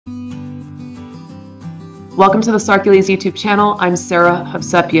Welcome to the Sarkules YouTube channel. I'm Sarah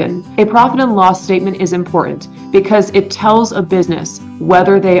Hovsepian. A profit and loss statement is important because it tells a business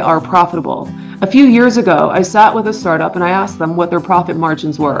whether they are profitable. A few years ago, I sat with a startup and I asked them what their profit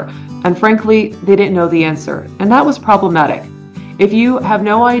margins were. And frankly, they didn't know the answer. And that was problematic. If you have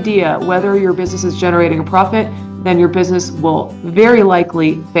no idea whether your business is generating a profit, then your business will very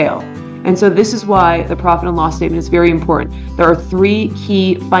likely fail. And so this is why the profit and loss statement is very important. There are three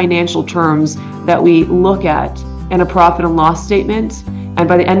key financial terms that we look at in a profit and loss statement. And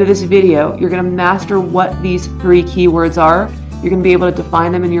by the end of this video, you're going to master what these three keywords are. You're going to be able to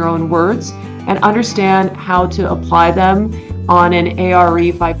define them in your own words and understand how to apply them on an ARE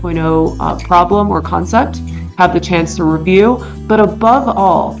 5.0 problem or concept. Have the chance to review. But above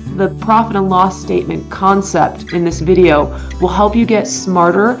all, the profit and loss statement concept in this video will help you get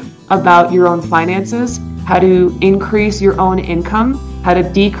smarter about your own finances, how to increase your own income, how to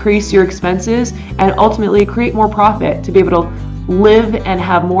decrease your expenses, and ultimately create more profit to be able to live and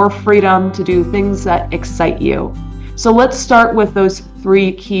have more freedom to do things that excite you. So let's start with those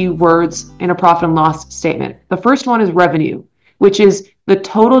three key words in a profit and loss statement. The first one is revenue, which is the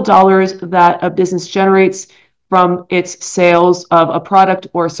total dollars that a business generates from its sales of a product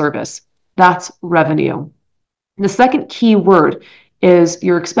or service. That's revenue. The second key word is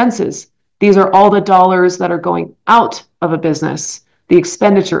your expenses. These are all the dollars that are going out of a business, the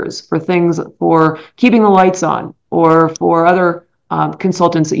expenditures for things for keeping the lights on or for other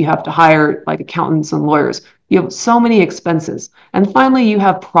consultants that you have to hire, like accountants and lawyers. You have so many expenses. And finally, you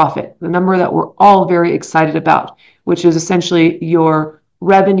have profit, the number that we're all very excited about, which is essentially your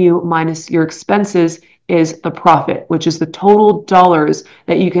revenue minus your expenses is the profit, which is the total dollars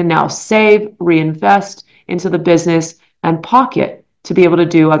that you can now save, reinvest into the business, and pocket to be able to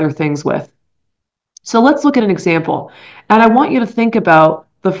do other things with. So let's look at an example. And I want you to think about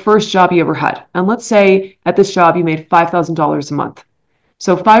the first job you ever had. And let's say at this job you made $5,000 a month.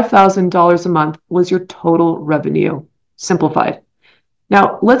 So $5,000 a month was your total revenue, simplified.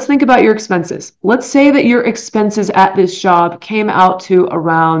 Now let's think about your expenses. Let's say that your expenses at this job came out to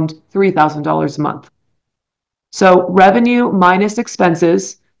around $3,000 a month. So revenue minus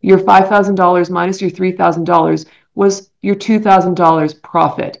expenses, your $5,000 minus your $3,000 was your $2,000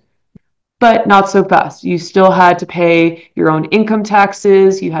 profit. But not so fast. You still had to pay your own income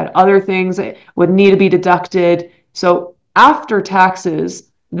taxes. You had other things that would need to be deducted. So after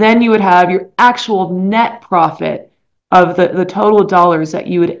taxes, then you would have your actual net profit of the total dollars that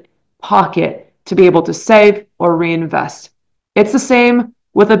you would pocket to be able to save or reinvest. It's the same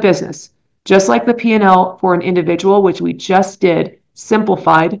with a business. Just like the P&L for an individual, which we just did,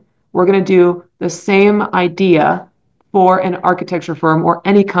 simplified, we're going to do the same idea for an architecture firm or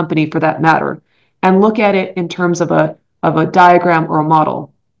any company for that matter, and look at it in terms of a diagram or a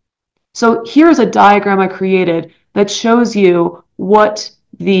model. So here's a diagram I created that shows you what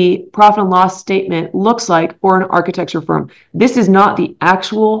the profit and loss statement looks like for an architecture firm. This is not the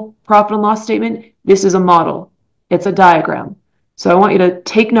actual profit and loss statement. This is a model. It's a diagram. So I want you to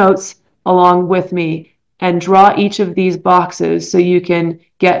take notes along with me and draw each of these boxes so you can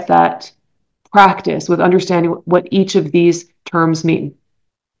get that practice with understanding what each of these terms mean.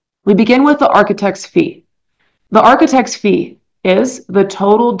 We begin with the architect's fee. The architect's fee is the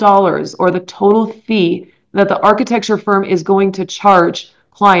total dollars or the total fee that the architecture firm is going to charge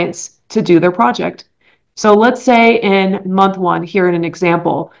clients to do their project. So let's say in month one, here in an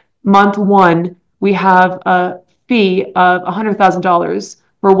example, month one, we have a fee of $100,000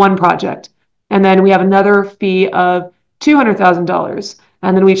 for one project. And then we have another fee of $200,000.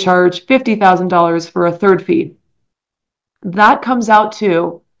 And then we charge $50,000 for a third fee. That comes out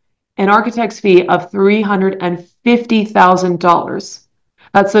to an architect's fee of $350,000.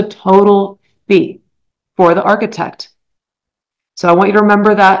 That's a total fee for the architect. So I want you to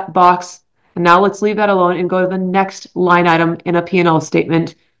remember that box. And now let's leave that alone and go to the next line item in a P&L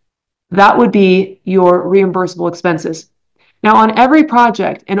statement. That would be your reimbursable expenses. Now on every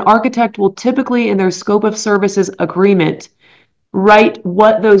project, an architect will typically in their scope of services agreement write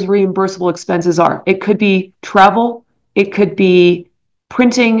what those reimbursable expenses are. It could be travel, it could be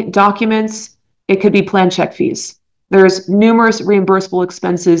printing documents, it could be plan check fees. There's numerous reimbursable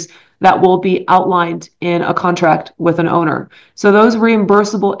expenses that will be outlined in a contract with an owner. So those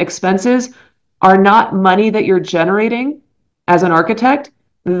reimbursable expenses are not money that you're generating as an architect.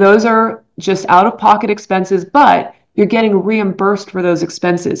 Those are just out-of-pocket expenses, but you're getting reimbursed for those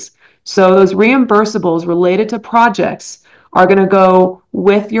expenses. So those reimbursables related to projects are going to go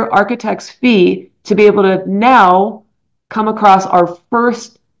with your architect's fee to be able to now come across our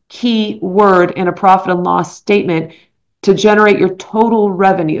first key word in a profit and loss statement to generate your total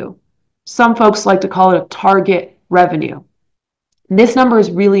revenue. Some folks like to call it a target revenue. This number is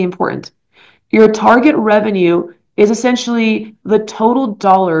really important. Your target revenue is essentially the total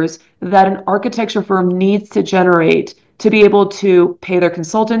dollars that an architecture firm needs to generate to be able to pay their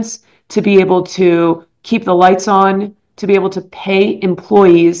consultants, to be able to keep the lights on, to be able to pay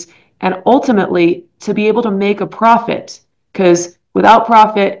employees, and ultimately to be able to make a profit. Because without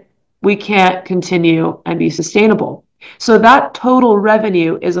profit, we can't continue and be sustainable. So that total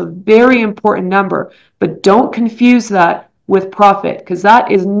revenue is a very important number, but don't confuse that with profit, because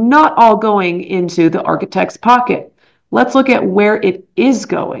that is not all going into the architect's pocket. Let's look at where it is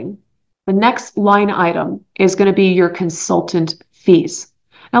going. The next line item is going to be your consultant fees.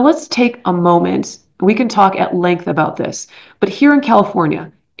 Now let's take a moment. We can talk at length about this, but here in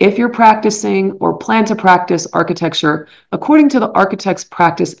California, if you're practicing or plan to practice architecture, according to the Architects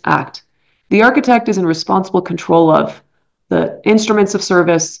Practice Act, the architect is in responsible control of the instruments of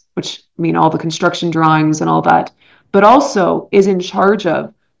service, which mean all the construction drawings and all that, but also is in charge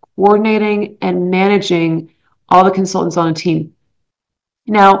of coordinating and managing all the consultants on a team.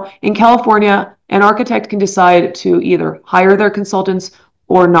 Now, in California, an architect can decide to either hire their consultants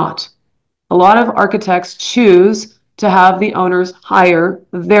or not. A lot of architects choose to have the owners hire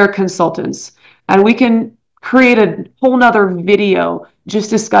their consultants. And we can create a whole nother video just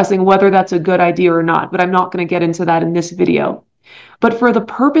discussing whether that's a good idea or not, but I'm not going to get into that in this video. But for the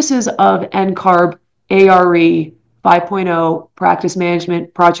purposes of NCARB, ARE, 5.0, practice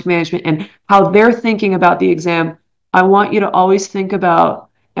management, project management, and how they're thinking about the exam, I want you to always think about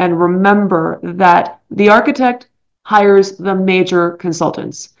and remember that the architect hires the major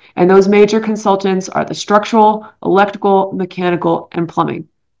consultants. And those major consultants are the structural, electrical, mechanical, and plumbing,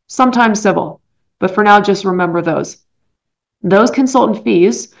 sometimes civil. But for now, just remember those. Those consultant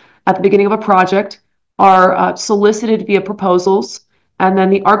fees at the beginning of a project are solicited via proposals, and then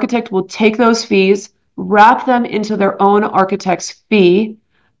the architect will take those fees, wrap them into their own architect's fee,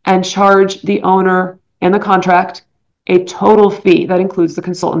 and charge the owner in the contract a total fee that includes the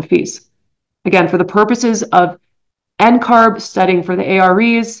consultant fees. Again, for the purposes of NCARB studying for the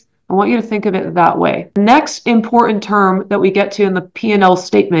AREs, I want you to think of it that way. The next important term that we get to in the P&L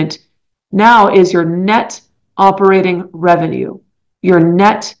statement now is your net operating revenue. Your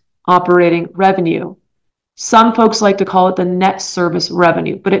net operating revenue. Some folks like to call it the net service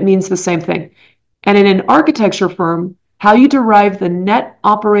revenue, but it means the same thing. And in an architecture firm, how you derive the net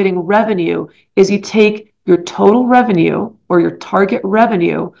operating revenue is you take your total revenue or your target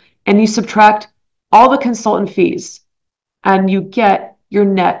revenue and you subtract all the consultant fees and you get your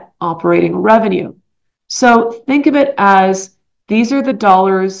net operating revenue. So think of it as these are the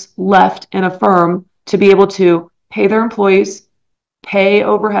dollars left in a firm to be able to pay their employees, pay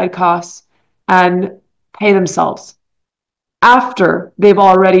overhead costs, and pay themselves after they've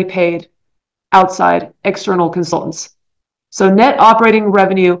already paid outside external consultants. So net operating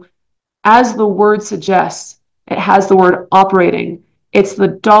revenue, as the word suggests, it has the word operating. It's the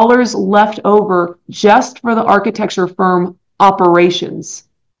dollars left over just for the architecture firm operations.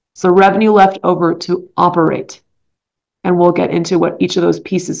 So revenue left over to operate. And we'll get into what each of those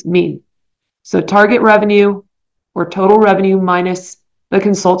pieces mean. So target revenue or total revenue minus the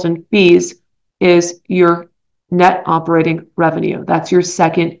consultant fees is your net operating revenue. That's your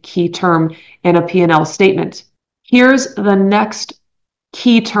second key term in a P&L statement. Here's the next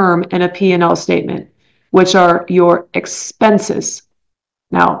key term in a P&L statement, which are your expenses.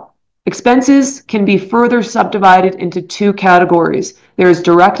 Now, expenses can be further subdivided into two categories. There's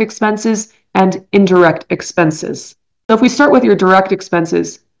direct expenses and indirect expenses. So if we start with your direct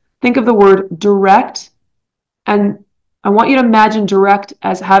expenses, think of the word direct, and I want you to imagine direct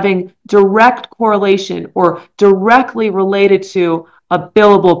as having direct correlation or directly related to a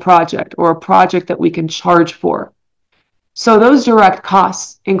billable project or a project that we can charge for. So those direct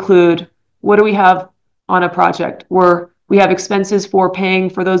costs include, what do we have on a project? Where we have expenses for paying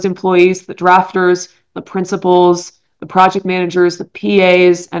for those employees, the drafters, the principals, the project managers, the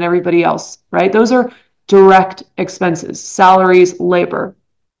PAs, and everybody else, right? Those are direct expenses, salaries, labor.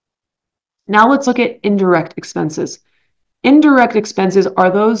 Now let's look at indirect expenses. Indirect expenses are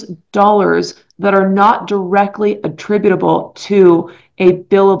those dollars that are not directly attributable to a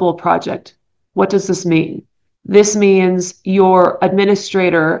billable project. What does this mean? This means your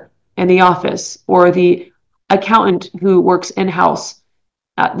administrator in the office or the accountant who works in-house.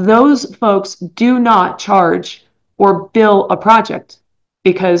 Those folks do not charge or bill a project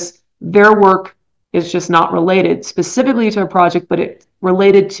because their work is just not related specifically to a project, but it's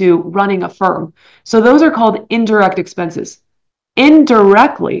related to running a firm. So those are called indirect expenses,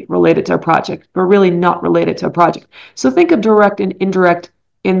 indirectly related to a project, but really not related to a project. So think of direct and indirect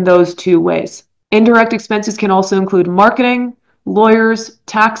in those two ways. Indirect expenses can also include marketing, lawyers,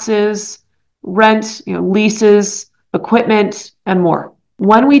 taxes, rent, leases, equipment, and more.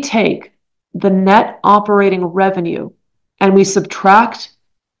 When we take the net operating revenue and we subtract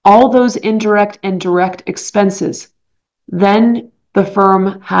all those indirect and direct expenses, then the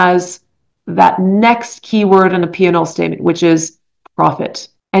firm has that next keyword in a P&L statement, which is profit.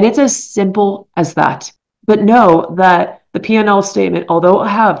 And it's as simple as that. But know that the P&L statement, although it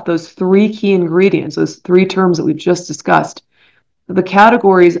have those three key ingredients, those three terms that we've just discussed, the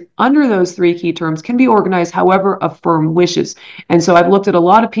categories under those three key terms can be organized however a firm wishes. And so I've looked at a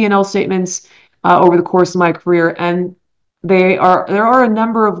lot of P&L statements over the course of my career, and there are a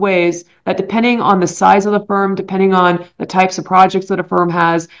number of ways that, depending on the size of the firm, depending on the types of projects that a firm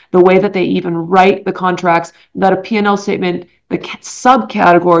has, the way that they even write the contracts, that a P&L statement, the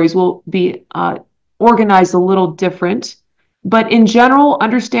subcategories will be organized a little different. But in general,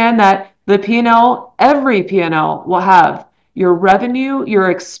 understand that the P&L, every P&L will have your revenue, your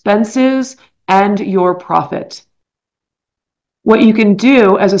expenses, and your profit. What you can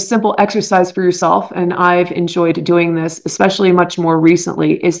do as a simple exercise for yourself, and I've enjoyed doing this, especially much more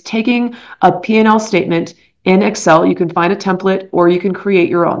recently, is taking a P&L statement in Excel. You can find a template or you can create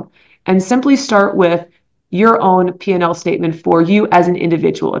your own, and simply start with your own P&L statement for you as an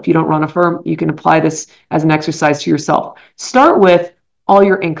individual. If you don't run a firm, you can apply this as an exercise to yourself. Start with all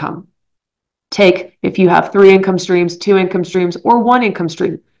your income. Take, if you have 3 income streams, 2 income streams, or 1 income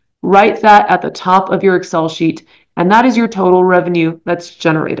stream, write that at the top of your Excel sheet, and that is your total revenue that's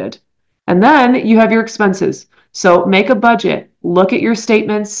generated. And then you have your expenses. So make a budget, look at your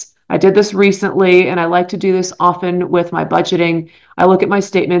statements. I did this recently, and I like to do this often with my budgeting. I look at my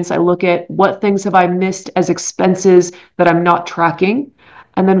statements, I look at what things have I missed as expenses that I'm not tracking.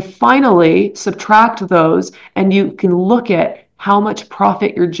 And then finally, subtract those, and you can look at how much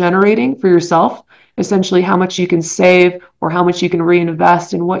profit you're generating for yourself, essentially how much you can save or how much you can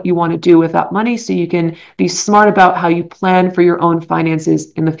reinvest and what you want to do with that money, so you can be smart about how you plan for your own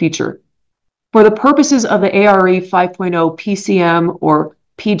finances in the future. For the purposes of the ARE 5.0 PcM or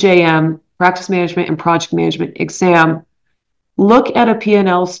PjM, Practice Management and Project Management exam, look at a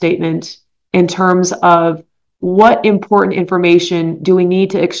P&L statement in terms of what important information do we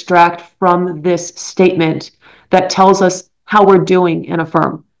need to extract from this statement that tells us how we're doing in a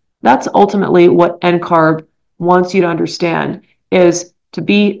firm. That's ultimately what NCARB wants you to understand, is to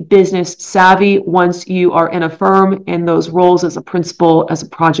be business savvy once you are in a firm in those roles as a principal, as a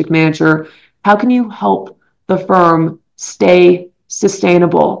project manager. How can you help the firm stay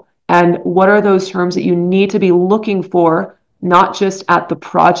sustainable? And what are those terms that you need to be looking for, not just at the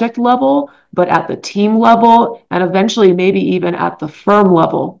project level, but at the team level, and eventually maybe even at the firm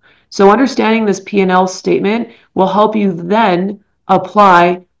level? So understanding this P&L statement will help you then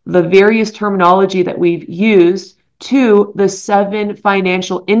apply the various terminology that we've used to the 7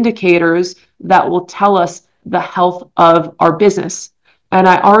 financial indicators that will tell us the health of our business. And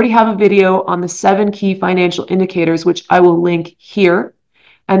I already have a video on the 7 key financial indicators, which I will link here.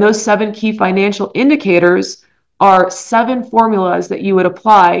 And those 7 key financial indicators are 7 formulas that you would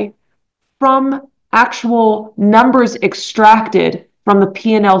apply from actual numbers extracted from the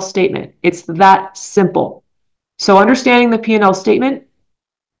P&L statement. It's that simple. So understanding the P&L statement,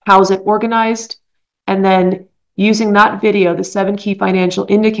 how is it organized, and then using that video, the 7 key financial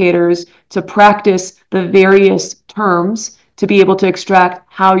indicators, to practice the various terms to be able to extract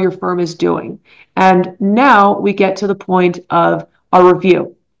how your firm is doing. And now we get to the point of our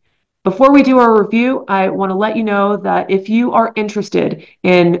review. Before we do our review, I want to let you know that if you are interested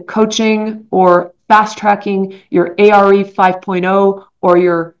in coaching or fast tracking your ARE 5.0 or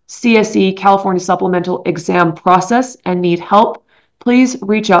your CSE California Supplemental Exam process and need help, please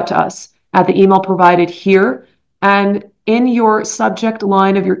reach out to us at the email provided here. And in your subject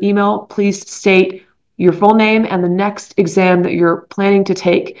line of your email, please state your full name and the next exam that you're planning to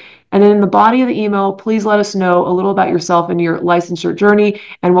take. And then in the body of the email, please let us know a little about yourself and your licensure journey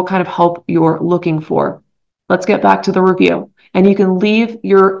and what kind of help you're looking for. Let's get back to the review. And you can leave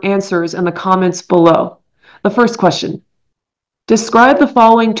your answers in the comments below. The first question: describe the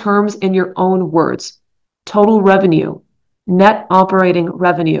following terms in your own words: total revenue, net operating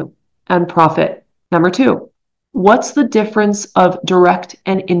revenue, and profit. Number 2, what's the difference of direct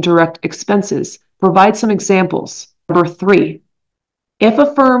and indirect expenses? Provide some examples. Number 3, if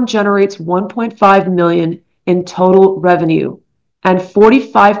a firm generates $1.5 million in total revenue and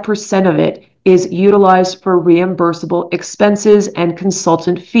 45% of it is utilized for reimbursable expenses and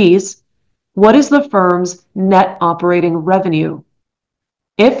consultant fees, what is the firm's net operating revenue?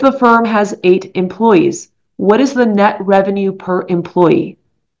 If the firm has 8 employees, what is the net revenue per employee?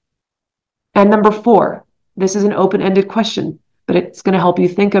 And number 4, this is an open-ended question, but it's going to help you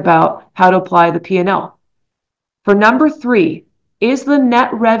think about how to apply the P&L. For number 3, is the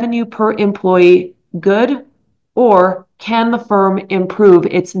net revenue per employee good, or can the firm improve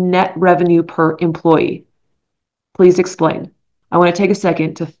its net revenue per employee? Please explain. I want to take a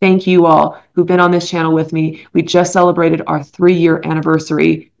second to thank you all who've been on this channel with me. We just celebrated our 3-year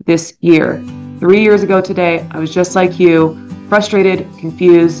anniversary this year. 3 years ago today, I was just like you, frustrated,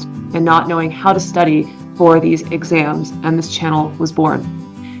 confused, and not knowing how to study for these exams, and this channel was born.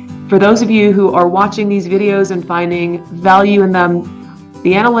 For those of you who are watching these videos and finding value in them,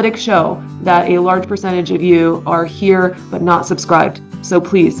 the analytics show that a large percentage of you are here but not subscribed. So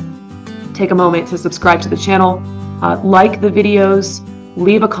please take a moment to subscribe to the channel, like the videos,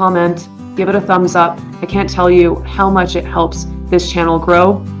 leave a comment, give it a thumbs up. I can't tell you how much it helps this channel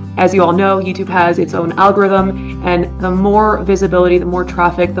grow. As you all know, YouTube has its own algorithm, and the more visibility, the more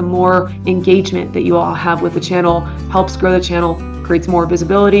traffic, the more engagement that you all have with the channel helps grow the channel, creates more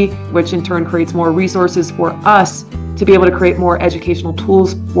visibility, which in turn creates more resources for us to be able to create more educational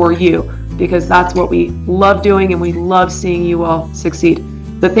tools for you, because that's what we love doing and we love seeing you all succeed.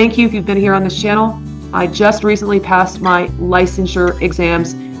 But thank you if you've been here on this channel. I just recently passed my licensure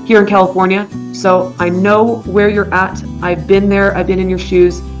exams here in California, so I know where you're at. I've been there, I've been in your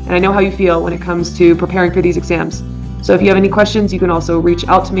shoes, and I know how you feel when it comes to preparing for these exams. So if you have any questions, you can also reach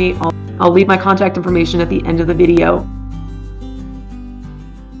out to me. I'll leave my contact information at the end of the video.